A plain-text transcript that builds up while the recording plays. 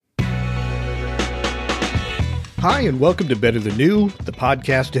Hi, and welcome to Better Than New, the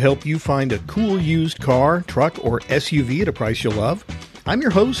podcast to help you find a cool used car, truck, or SUV at a price you'll love. I'm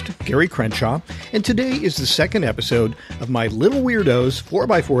your host, Gary Crenshaw, and today is the second episode of my Little Weirdos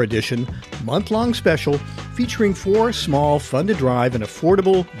 4x4 edition month-long special featuring 4 small, fun-to-drive, and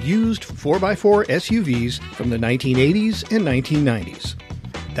affordable used 4x4 SUVs from the 1980s and 1990s.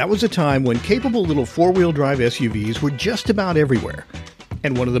 That was a time when capable little four-wheel drive SUVs were just about everywhere.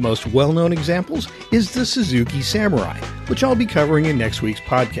 And one of the most well-known examples is the Suzuki Samurai, which I'll be covering in next week's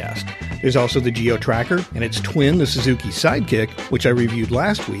podcast. There's also the Geo Tracker and its twin, the Suzuki Sidekick, which I reviewed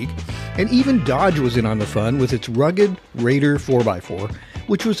last week. And even Dodge was in on the fun with its rugged Raider 4x4,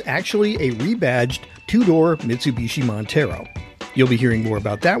 which was actually a rebadged two-door Mitsubishi Montero. You'll be hearing more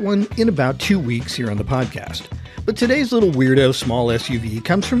about that one in about 2 weeks here on the podcast. But today's little weirdo small SUV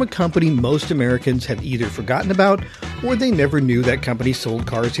comes from a company most Americans have either forgotten about or they never knew that company sold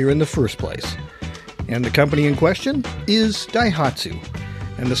cars here in the first place. And the company in question is Daihatsu.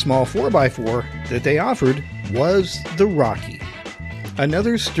 And the small 4x4 that they offered was the Rocky.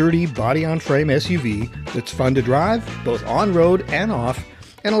 Another sturdy body-on-frame SUV that's fun to drive, both on-road and off,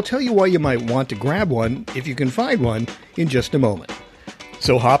 and I'll tell you why you might want to grab one, if you can find one, in just a moment.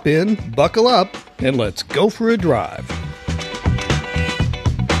 So hop in, buckle up, and let's go for a drive.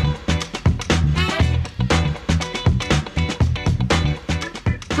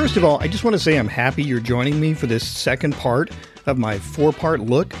 First of all, I just want to say I'm happy you're joining me for this second part of my 4-part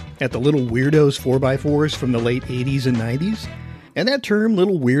look at the Little Weirdos 4x4s from the late 80s and 90s. And that term,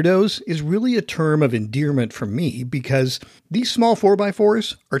 Little Weirdos, is really a term of endearment for me because these small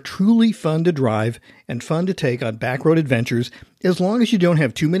 4x4s are truly fun to drive and fun to take on backroad adventures as long as you don't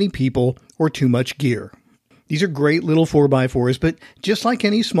have too many people or too much gear. These are great little 4x4s, but just like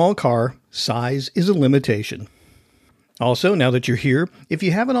any small car, size is a limitation. Also, now that you're here, if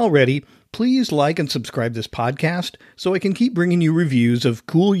you haven't already, please like and subscribe this podcast so I can keep bringing you reviews of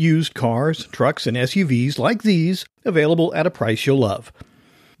cool used cars, trucks, and SUVs like these available at a price you'll love.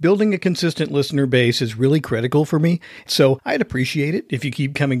 Building a consistent listener base is really critical for me, so I'd appreciate it if you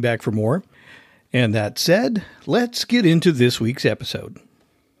keep coming back for more. And that said, let's get into this week's episode.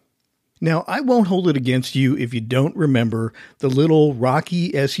 Now, I won't hold it against you if you don't remember the little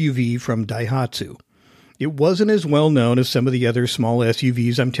Rocky SUV from Daihatsu. It wasn't as well known as some of the other small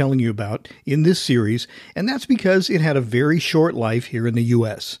SUVs I'm telling you about in this series, and that's because it had a very short life here in the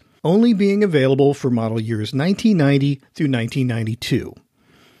US, only being available for model years 1990 through 1992.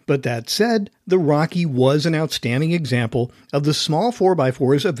 But that said, the Rocky was an outstanding example of the small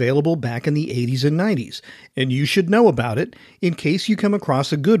 4x4s available back in the 80s and 90s, and you should know about it in case you come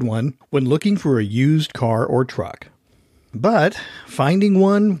across a good one when looking for a used car or truck. But finding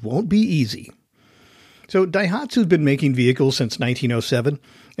one won't be easy. So Daihatsu's been making vehicles since 1907,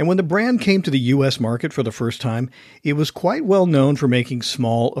 and when the brand came to the U.S. market for the first time, it was quite well known for making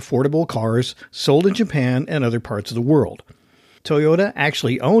small, affordable cars sold in Japan and other parts of the world. Toyota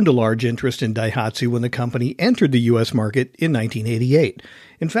actually owned a large interest in Daihatsu when the company entered the U.S. market in 1988.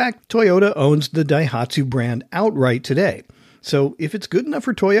 In fact, Toyota owns the Daihatsu brand outright today. So if it's good enough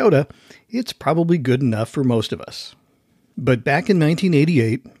for Toyota, it's probably good enough for most of us. But back in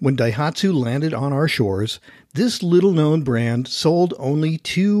 1988, when Daihatsu landed on our shores, this little-known brand sold only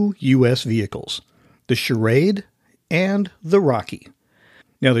 2 U.S. vehicles, the Charade and the Rocky.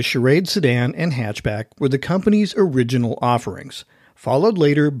 Now, the Charade sedan and hatchback were the company's original offerings, followed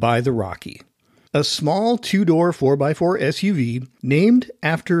later by the Rocky, a small 2-door 4x4 SUV named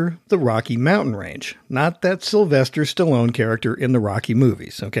after the Rocky Mountain Range, not that Sylvester Stallone character in the Rocky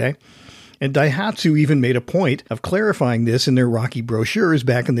movies, okay? And Daihatsu even made a point of clarifying this in their Rocky brochures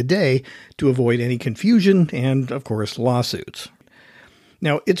back in the day to avoid any confusion and, of course, lawsuits.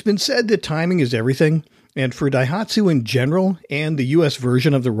 Now, it's been said that timing is everything, and for Daihatsu in general, and the U.S.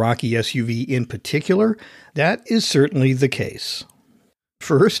 version of the Rocky SUV in particular, that is certainly the case.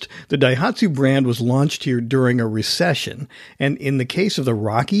 First, the Daihatsu brand was launched here during a recession, and in the case of the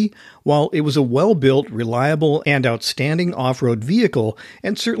Rocky, while it was a well-built, reliable, and outstanding off-road vehicle,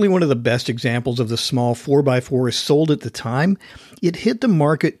 and certainly one of the best examples of the small 4x4s sold at the time, it hit the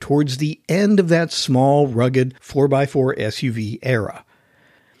market towards the end of that small, rugged 4x4 SUV era.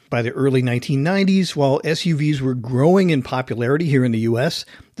 By the early 1990s, while SUVs were growing in popularity here in the US,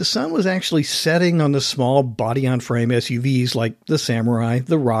 the sun was actually setting on the small body-on-frame SUVs like the Samurai,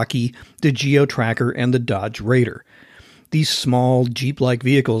 the Rocky, the Geo Tracker, and the Dodge Raider. These small, Jeep-like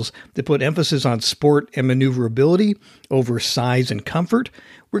vehicles that put emphasis on sport and maneuverability over size and comfort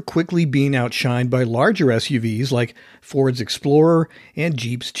were quickly being outshined by larger SUVs like Ford's Explorer and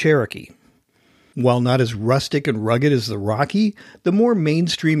Jeep's Cherokee. While not as rustic and rugged as the Rocky, the more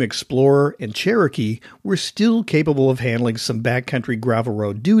mainstream Explorer and Cherokee were still capable of handling some backcountry gravel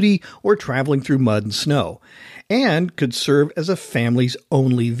road duty or traveling through mud and snow, and could serve as a family's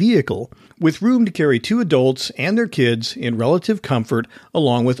only vehicle, with room to carry 2 adults and their kids in relative comfort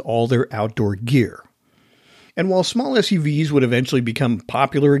along with all their outdoor gear. And while small SUVs would eventually become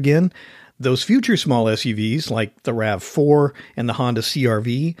popular again, those future small SUVs, like the RAV4 and the Honda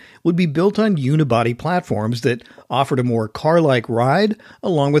CR-V, would be built on unibody platforms that offered a more car-like ride,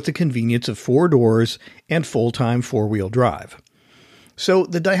 along with the convenience of 4 doors and full-time 4-wheel drive. So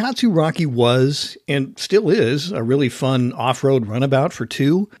the Daihatsu Rocky was, and still is, a really fun off-road runabout for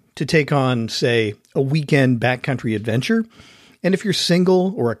 2 to take on, say, a weekend backcountry adventure. And if you're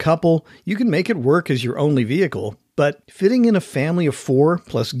single or a couple, you can make it work as your only vehicle, but fitting in a family of 4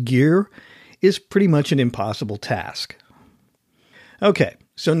 plus gear is pretty much an impossible task. Okay,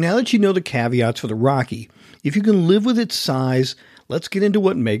 so now that you know the caveats for the Rocky, if you can live with its size, let's get into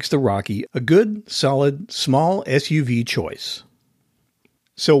what makes the Rocky a good, solid, small SUV choice.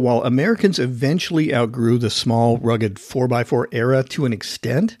 So while Americans eventually outgrew the small, rugged 4x4 era to an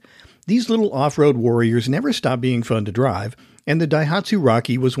extent, these little off-road warriors never stopped being fun to drive, and the Daihatsu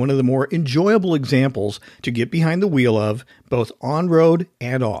Rocky was one of the more enjoyable examples to get behind the wheel of, both on-road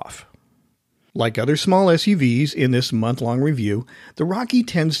and off. Like other small SUVs in this month-long review, the Rocky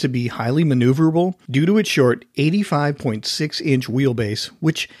tends to be highly maneuverable due to its short 85.6-inch wheelbase,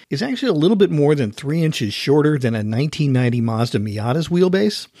 which is actually a little bit more than 3 inches shorter than a 1990 Mazda Miata's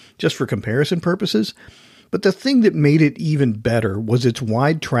wheelbase, just for comparison purposes. But the thing that made it even better was its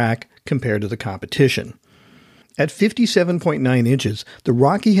wide track compared to the competition. At 57.9 inches, the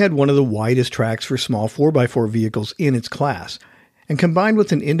Rocky had one of the widest tracks for small 4x4 vehicles in its class, and combined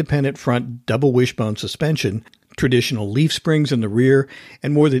with an independent front double wishbone suspension, traditional leaf springs in the rear,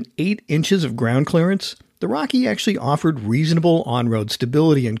 and more than 8 inches of ground clearance, the Rocky actually offered reasonable on-road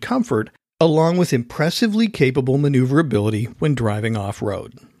stability and comfort, along with impressively capable maneuverability when driving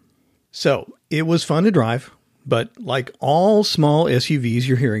off-road. So, it was fun to drive, but like all small SUVs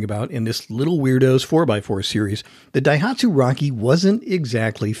you're hearing about in this Little Weirdos 4x4 series, the Daihatsu Rocky wasn't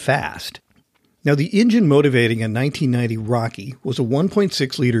exactly fast. Now, the engine motivating a 1990 Rocky was a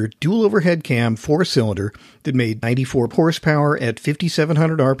 1.6-liter dual overhead cam 4-cylinder that made 94 horsepower at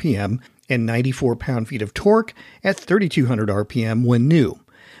 5,700 RPM and 94 pound-feet of torque at 3,200 RPM when new,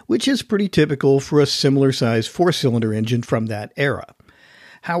 which is pretty typical for a similar-sized 4-cylinder engine from that era.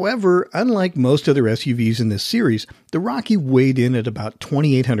 However, unlike most other SUVs in this series, the Rocky weighed in at about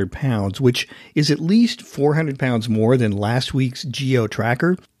 2,800 pounds, which is at least 400 pounds more than last week's Geo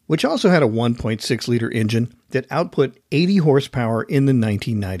Tracker, which also had a 1.6-liter engine that output 80 horsepower in the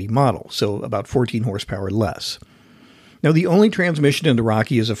 1990 model, so about 14 horsepower less. Now, the only transmission in the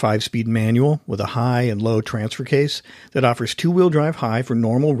Rocky is a 5-speed manual with a high and low transfer case that offers 2-wheel drive high for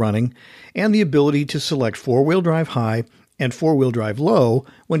normal running and the ability to select 4-wheel drive high and 4-wheel drive low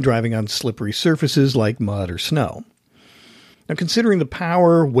when driving on slippery surfaces like mud or snow. Now, considering the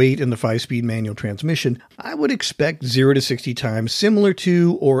power, weight, and the 5-speed manual transmission, I would expect 0 to 60 times similar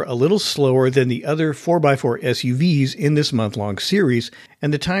to or a little slower than the other 4x4 SUVs in this month-long series,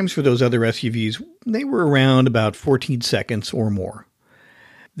 and the times for those other SUVs, they were around about 14 seconds or more.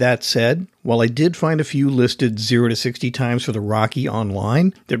 That said, while I did find a few listed 0 to 60 times for the Rocky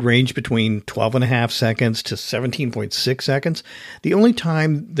online that ranged between 12.5 seconds to 17.6 seconds, the only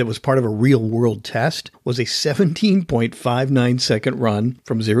time that was part of a real-world test was a 17.59-second run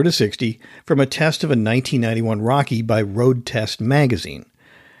from 0 to 60 from a test of a 1991 Rocky by Road Test magazine.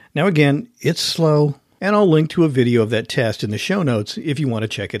 Now again, it's slow, and I'll link to a video of that test in the show notes if you want to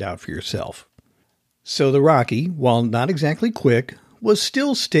check it out for yourself. So the Rocky, while not exactly quick, was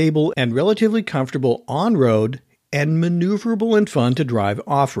still stable and relatively comfortable on-road and maneuverable and fun to drive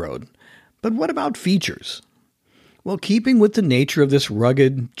off-road. But what about features? Well, keeping with the nature of this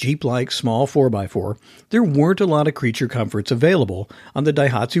rugged, Jeep-like small 4x4, there weren't a lot of creature comforts available on the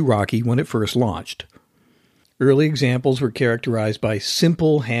Daihatsu Rocky when it first launched. Early examples were characterized by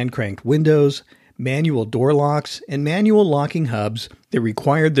simple hand-cranked windows, manual door locks, and manual locking hubs that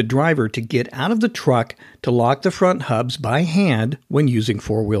required the driver to get out of the truck to lock the front hubs by hand when using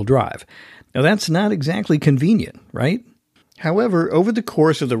 4-wheel drive. Now that's not exactly convenient, right? However, over the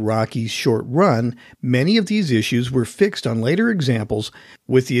course of the Rocky's short run, many of these issues were fixed on later examples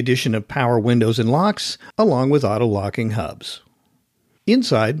with the addition of power windows and locks, along with auto-locking hubs.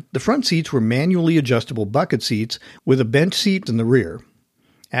 Inside, the front seats were manually adjustable bucket seats with a bench seat in the rear.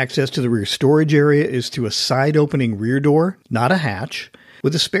 Access to the rear storage area is through a side-opening rear door, not a hatch,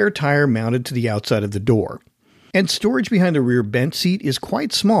 with a spare tire mounted to the outside of the door. And storage behind the rear bench seat is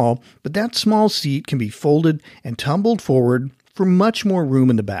quite small, but that small seat can be folded and tumbled forward for much more room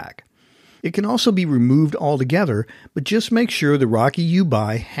in the back. It can also be removed altogether, but just make sure the Rocky you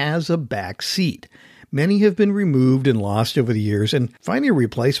buy has a back seat. Many have been removed and lost over the years, and finding a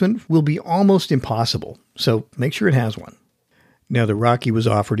replacement will be almost impossible, so make sure it has one. Now, the Rocky was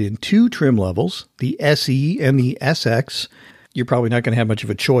offered in 2 trim levels, the SE and the SX. You're probably not going to have much of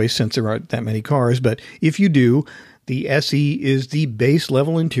a choice since there aren't that many cars, but if you do, the SE is the base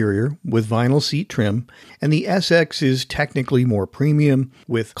level interior with vinyl seat trim, and the SX is technically more premium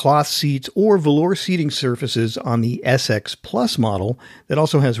with cloth seats or velour seating surfaces on the SX Plus model that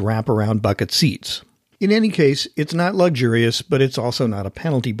also has wraparound bucket seats. In any case, it's not luxurious, but it's also not a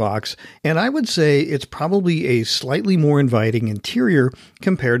penalty box, and I would say it's probably a slightly more inviting interior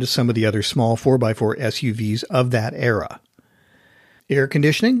compared to some of the other small 4x4 SUVs of that era. Air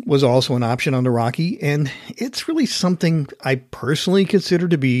conditioning was also an option on the Rocky, and it's really something I personally consider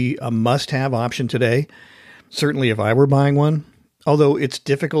to be a must-have option today, certainly if I were buying one, although it's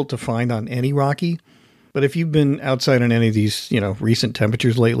difficult to find on any Rocky. But if you've been outside on any of these, recent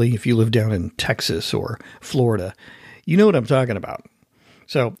temperatures lately, if you live down in Texas or Florida, you know what I'm talking about.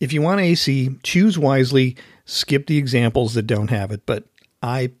 So if you want AC, choose wisely, skip the examples that don't have it, but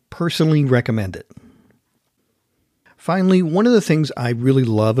I personally recommend it. Finally, one of the things I really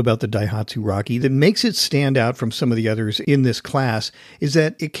love about the Daihatsu Rocky that makes it stand out from some of the others in this class is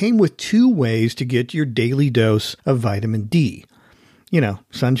that it came with 2 ways to get your daily dose of vitamin D.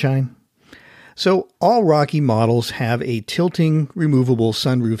 Sunshine. So all Rocky models have a tilting, removable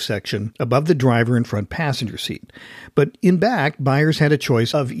sunroof section above the driver and front passenger seat. But in back, buyers had a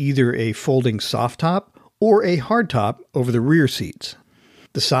choice of either a folding soft top or a hard top over the rear seats.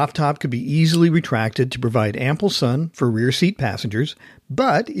 The soft top could be easily retracted to provide ample sun for rear seat passengers,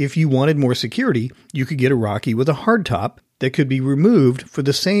 but if you wanted more security, you could get a Rocky with a hard top that could be removed for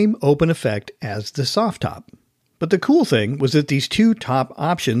the same open effect as the soft top. But the cool thing was that these 2 top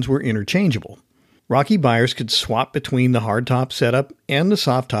options were interchangeable. Rocky buyers could swap between the hardtop setup and the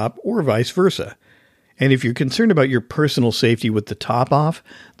soft top or vice versa. And if you're concerned about your personal safety with the top off,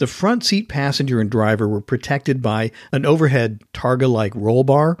 the front seat passenger and driver were protected by an overhead Targa-like roll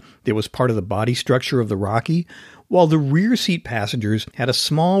bar that was part of the body structure of the Rocky, while the rear seat passengers had a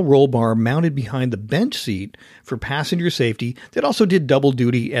small roll bar mounted behind the bench seat for passenger safety that also did double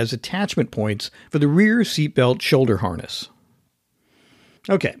duty as attachment points for the rear seatbelt shoulder harness.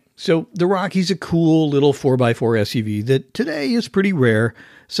 Okay, so the Rocky's a cool little 4x4 SUV that today is pretty rare,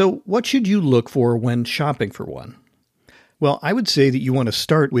 so what should you look for when shopping for one? Well, I would say that you want to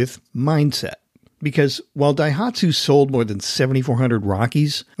start with mindset, because while Daihatsu sold more than 7,400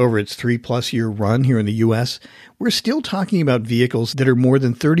 Rockies over its 3+ year run here in the US, we're still talking about vehicles that are more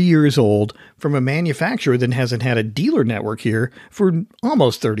than 30 years old from a manufacturer that hasn't had a dealer network here for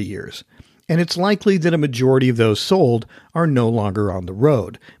almost 30 years. And it's likely that a majority of those sold are no longer on the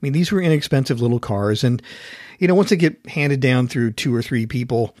road. I mean, these were inexpensive little cars, and, once they get handed down through 2 or 3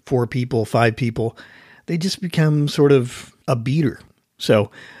 people, 4 people, 5 people, they just become sort of a beater. So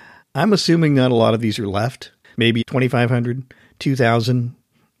I'm assuming not a lot of these are left. Maybe 2,500, 2,000,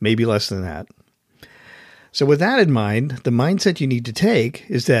 maybe less than that. So with that in mind, the mindset you need to take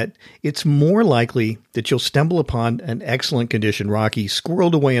is that it's more likely that you'll stumble upon an excellent condition Rocky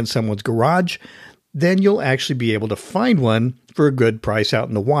squirreled away in someone's garage than you'll actually be able to find one for a good price out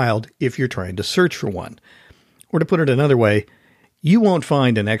in the wild if you're trying to search for one. Or to put it another way, you won't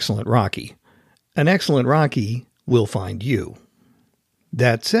find an excellent Rocky. An excellent Rocky will find you.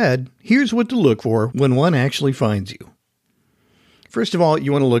 That said, here's what to look for when one actually finds you. First of all,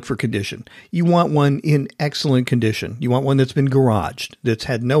 you want to look for condition. You want one in excellent condition. You want one that's been garaged, that's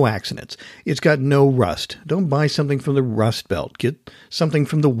had no accidents. It's got no rust. Don't buy something from the Rust Belt. Get something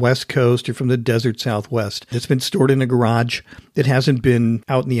from the West Coast or from the desert Southwest that's been stored in a garage that hasn't been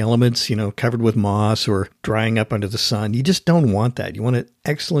out in the elements, covered with moss or drying up under the sun. You just don't want that. You want an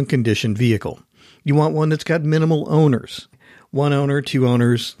excellent condition vehicle. You want one that's got minimal owners. 1 owner, 2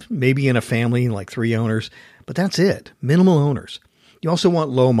 owners, maybe in a family, like 3 owners. But that's it. Minimal owners. You also want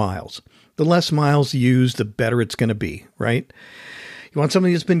low miles. The less miles used, the better it's going to be, right? You want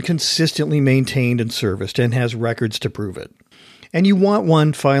something that's been consistently maintained and serviced and has records to prove it. And you want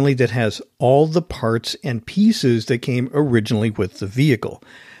one, finally, that has all the parts and pieces that came originally with the vehicle.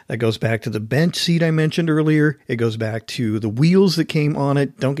 That goes back to the bench seat I mentioned earlier. It goes back to the wheels that came on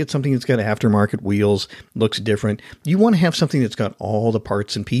it. Don't get something that's got aftermarket wheels, looks different. You want to have something that's got all the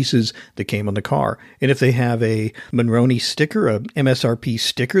parts and pieces that came on the car. And if they have a Monroney sticker, a MSRP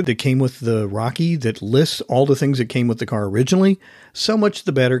sticker that came with the Rocky that lists all the things that came with the car originally, so much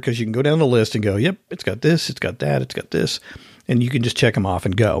the better, because you can go down the list and go, yep, it's got this, it's got that, it's got this. And you can just check them off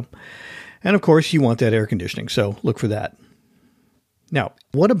and go. And of course, you want that air conditioning, so look for that. Now,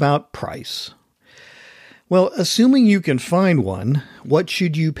 what about price? Well, assuming you can find one, what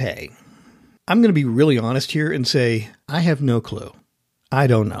should you pay? I'm going to be really honest here and say, I have no clue. I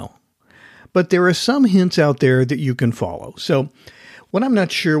don't know. But there are some hints out there that you can follow. So when I'm not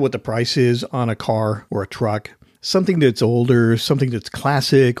sure what the price is on a car or a truck, something that's older, something that's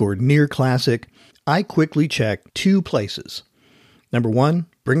classic or near classic, I quickly check two places. Number one,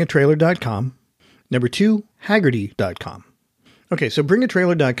 bringatrailer.com. Number two, haggerty.com. Okay, so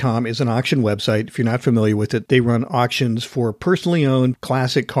bringatrailer.com is an auction website. If you're not familiar with it, they run auctions for personally owned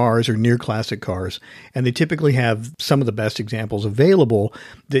classic cars or near classic cars. And they typically have some of the best examples available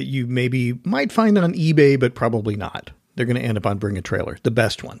that you maybe might find on eBay, but probably not. They're going to end up on Bring a Trailer, the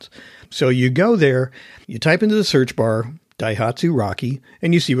best ones. So you go there, you type into the search bar, Daihatsu Rocky,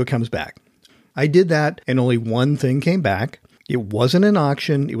 and you see what comes back. I did that, and only one thing came back. It wasn't an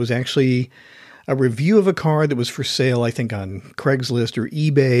auction. It was actually a review of a car that was for sale, I think, on Craigslist or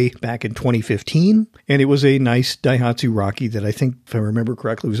eBay back in 2015. And it was a nice Daihatsu Rocky that I think, if I remember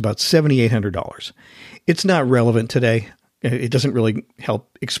correctly, was about $7,800. It's not relevant today. It doesn't really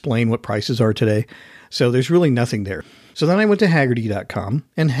help explain what prices are today. So there's really nothing there. So then I went to haggerty.com,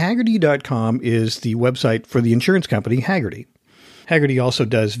 and haggerty.com is the website for the insurance company Haggerty. Haggerty also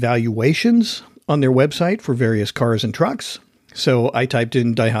does valuations on their website for various cars and trucks. So I typed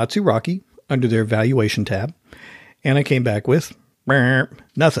in Daihatsu Rocky under their valuation tab, and I came back with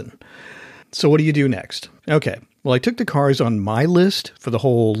nothing. So what do you do next? Okay, well, I took the cars on my list for the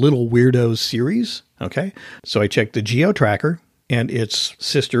whole Little Weirdos series. Okay, so I checked the Geo Tracker and its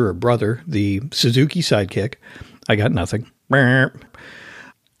sister or brother, the Suzuki Sidekick. I got nothing. I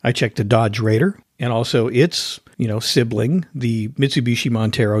checked the Dodge Raider and also its, sibling, the Mitsubishi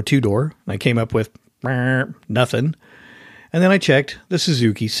Montero two-door. I came up with nothing. And then I checked the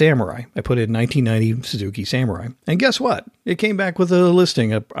Suzuki Samurai. I put in 1990 Suzuki Samurai. And guess what? It came back with a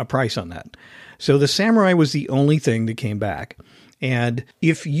listing, a price on that. So the Samurai was the only thing that came back. And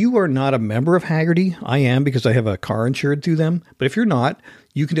if you are not a member of Haggerty, I am because I have a car insured through them. But if you're not,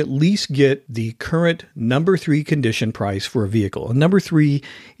 you can at least get the current number 3 condition price for a vehicle. And number 3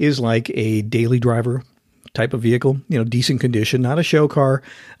 is like a daily driver type of vehicle, decent condition, not a show car,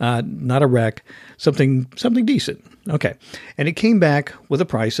 not a wreck, something decent. Okay. And it came back with a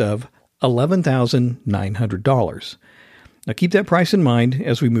price of $11,900. Now keep that price in mind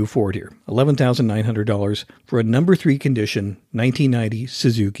as we move forward here. $11,900 for a number 3 condition 1990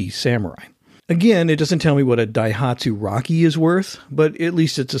 Suzuki Samurai. Again, it doesn't tell me what a Daihatsu Rocky is worth, but at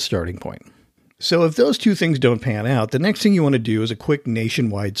least it's a starting point. So if those two things don't pan out, the next thing you want to do is a quick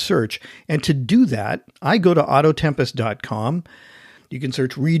nationwide search. And to do that, I go to autotempest.com. You can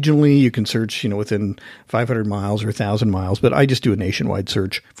search regionally, you can search, within 500 miles or 1,000 miles, but I just do a nationwide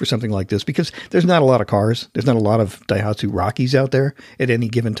search for something like this because there's not a lot of cars. There's not a lot of Daihatsu Rockies out there at any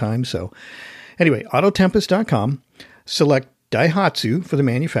given time. So anyway, autotempest.com, select Daihatsu for the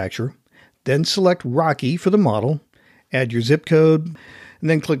manufacturer, then select Rocky for the model, add your zip code, and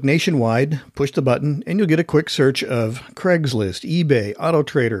then click nationwide, push the button, and you'll get a quick search of Craigslist, eBay,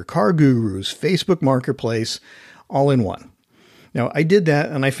 AutoTrader, Car Gurus, Facebook Marketplace, all in one. Now, I did that,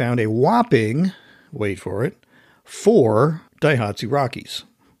 and I found a whopping, wait for it, 4 Daihatsu Rockies.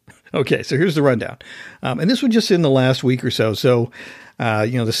 Okay, so here's the rundown. And this was just in the last week or so. So,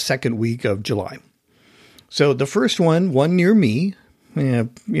 the second week of July. So the first one near me,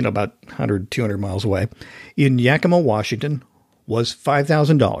 about 100, 200 miles away, in Yakima, Washington, was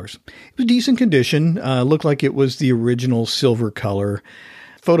 $5,000. It was decent condition. Looked like it was the original silver color.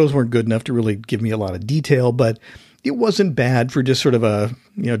 Photos weren't good enough to really give me a lot of detail, but it wasn't bad for just sort of a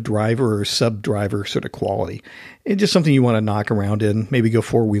driver or sub-driver sort of quality. It's just something you want to knock around in, maybe go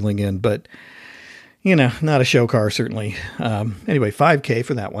four-wheeling in, but, not a show car, certainly. Anyway, $5,000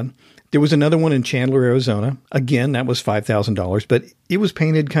 for that one. There was another one in Chandler, Arizona. Again, that was $5,000, but it was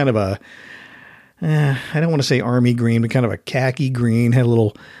painted kind of a, I don't want to say army green, but kind of a khaki green, had a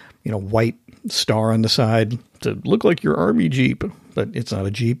little, white star on the side to look like your army Jeep, but it's not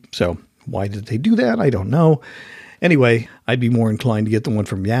a Jeep. So why did they do that? I don't know. Anyway, I'd be more inclined to get the one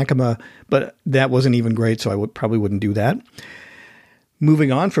from Yakima, but that wasn't even great, so I probably wouldn't do that.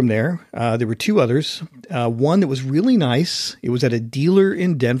 Moving on from there, there were two others. One that was really nice. It was at a dealer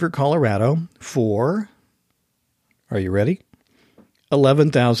in Denver, Colorado for, are you ready?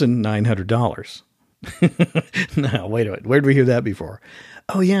 $11,900. No, wait a minute. Where did we hear that before?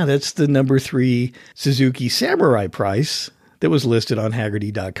 Oh, yeah, that's the number 3 Suzuki Samurai price that was listed on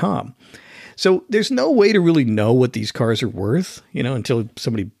Hagerty.com. So there's no way to really know what these cars are worth, until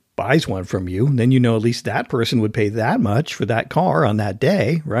somebody buys one from you. Then at least that person would pay that much for that car on that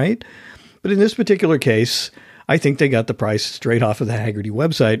day, right? But in this particular case, I think they got the price straight off of the Hagerty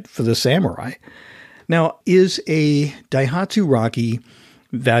website for the Samurai. Now, is a Daihatsu Rocky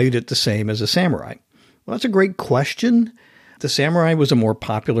valued at the same as a Samurai? Well, that's a great question. The Samurai was a more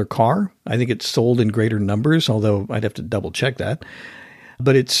popular car. I think it's sold in greater numbers, although I'd have to double check that.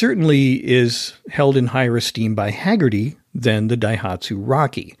 But it certainly is held in higher esteem by Hagerty than the Daihatsu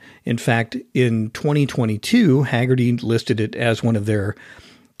Rocky. In fact, in 2022, Hagerty listed it as one of their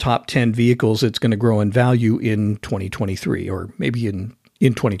top 10 vehicles that's going to grow in value in 2023, or maybe in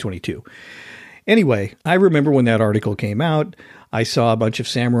 2022. Anyway, I remember when that article came out, I saw a bunch of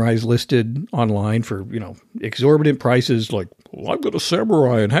Samurais listed online for, exorbitant prices like, well, I've got a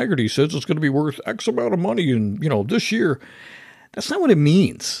Samurai and Hagerty says it's going to be worth X amount of money in, this year. That's not what it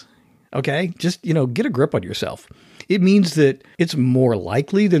means. Okay? Just, get a grip on yourself. It means that it's more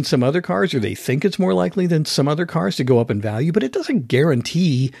likely than some other cars, or they think it's more likely than some other cars to go up in value, but it doesn't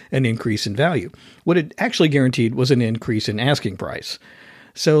guarantee an increase in value. What it actually guaranteed was an increase in asking price.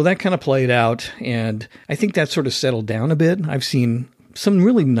 So that kind of played out, and I think that sort of settled down a bit. I've seen some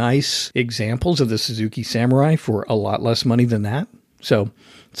really nice examples of the Suzuki Samurai for a lot less money than that. So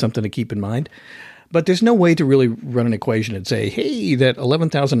something to keep in mind. But there's no way to really run an equation and say, hey, that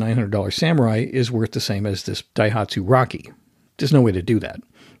 $11,900 Samurai is worth the same as this Daihatsu Rocky. There's no way to do that.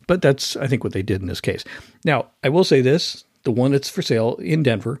 But that's, I think, what they did in this case. Now, I will say this, the one that's for sale in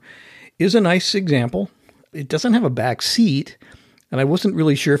Denver is a nice example. It doesn't have a back seat, and I wasn't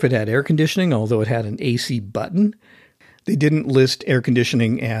really sure if it had air conditioning, although it had an AC button. They didn't list air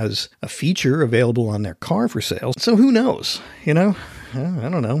conditioning as a feature available on their car for sale. So who knows, I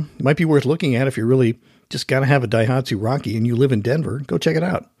don't know. It might be worth looking at if you really just got to have a Daihatsu Rocky and you live in Denver. Go check it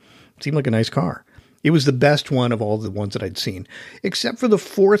out. It seemed like a nice car. It was the best one of all the ones that I'd seen, except for the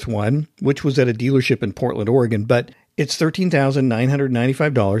fourth one, which was at a dealership in Portland, Oregon. But it's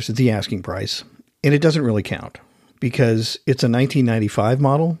 $13,995 at the asking price, and it doesn't really count because it's a 1995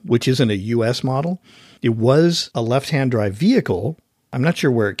 model, which isn't a U.S. model. It was a left-hand drive vehicle. I'm not sure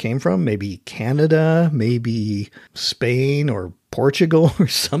where it came from. Maybe Canada, maybe Spain or Portugal or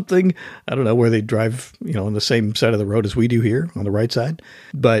something. I don't know where they drive, on the same side of the road as we do here on the right side.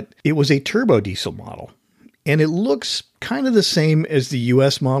 But it was a turbo diesel model. And it looks kind of the same as the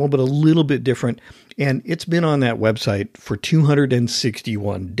US model, but a little bit different. And it's been on that website for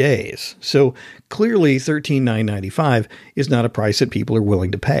 261 days. So clearly $13,995 is not a price that people are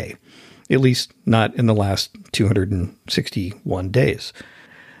willing to pay. At least not in the last 261 days.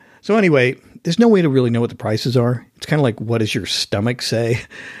 So anyway, there's no way to really know what the prices are. It's kind of like, what does your stomach say?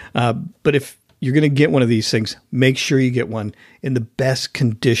 But if you're going to get one of these things, make sure you get one in the best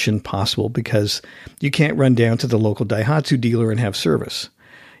condition possible, because you can't run down to the local Daihatsu dealer and have service.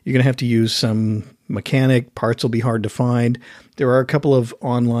 You're going to have to use some mechanic. Parts will be hard to find. There are a couple of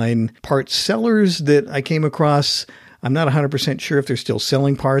online parts sellers that I came across. I'm not 100% sure if they're still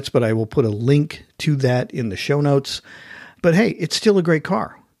selling parts, but I will put a link to that in the show notes. But hey, it's still a great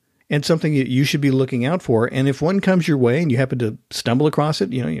car and something that you should be looking out for. And if one comes your way and you happen to stumble across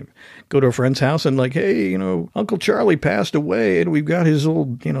it, you go to a friend's house and like, hey, Uncle Charlie passed away and we've got his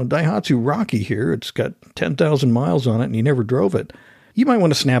old, Daihatsu Rocky here. It's got 10,000 miles on it and he never drove it. You might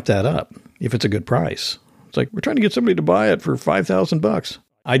want to snap that up if it's a good price. It's like, we're trying to get somebody to buy it for $5,000.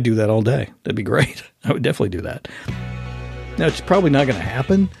 I'd do that all day. That'd be great. I would definitely do that. Now, it's probably not going to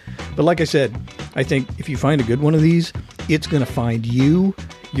happen, but like I said, I think if you find a good one of these, it's going to find you.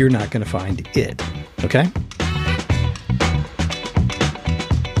 You're not going to find it. Okay?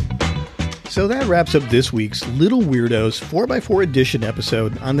 So that wraps up this week's Little Weirdos 4x4 edition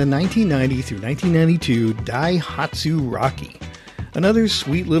episode on the 1990 through 1992 Daihatsu Rocky. Another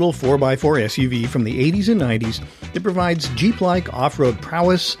sweet little 4x4 SUV from the 80s and 90s that provides Jeep-like off-road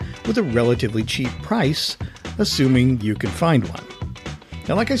prowess with a relatively cheap price, assuming you can find one.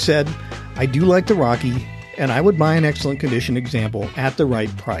 Now, like I said, I do like the Rocky, and I would buy an excellent condition example at the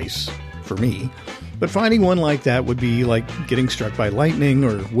right price for me. But finding one like that would be like getting struck by lightning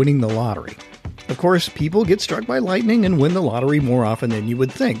or winning the lottery. Of course, people get struck by lightning and win the lottery more often than you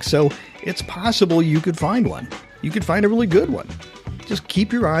would think, so it's possible you could find one. You could find a really good one. Just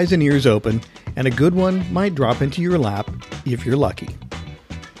keep your eyes and ears open, and a good one might drop into your lap if you're lucky.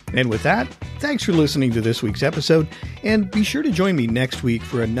 And with that, thanks for listening to this week's episode, and be sure to join me next week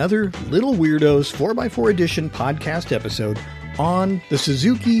for another Little Weirdos 4x4 Edition podcast episode on the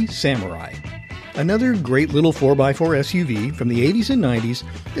Suzuki Samurai. Another great little 4x4 SUV from the 80s and 90s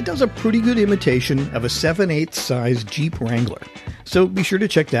that does a pretty good imitation of a 7/8 size Jeep Wrangler. So be sure to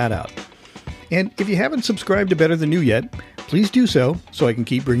check that out. And if you haven't subscribed to Better Than New yet, please do so I can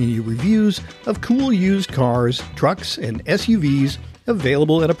keep bringing you reviews of cool used cars, trucks, and SUVs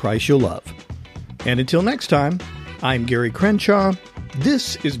available at a price you'll love. And until next time, I'm Gary Crenshaw,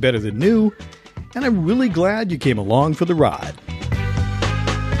 this is Better Than New, and I'm really glad you came along for the ride.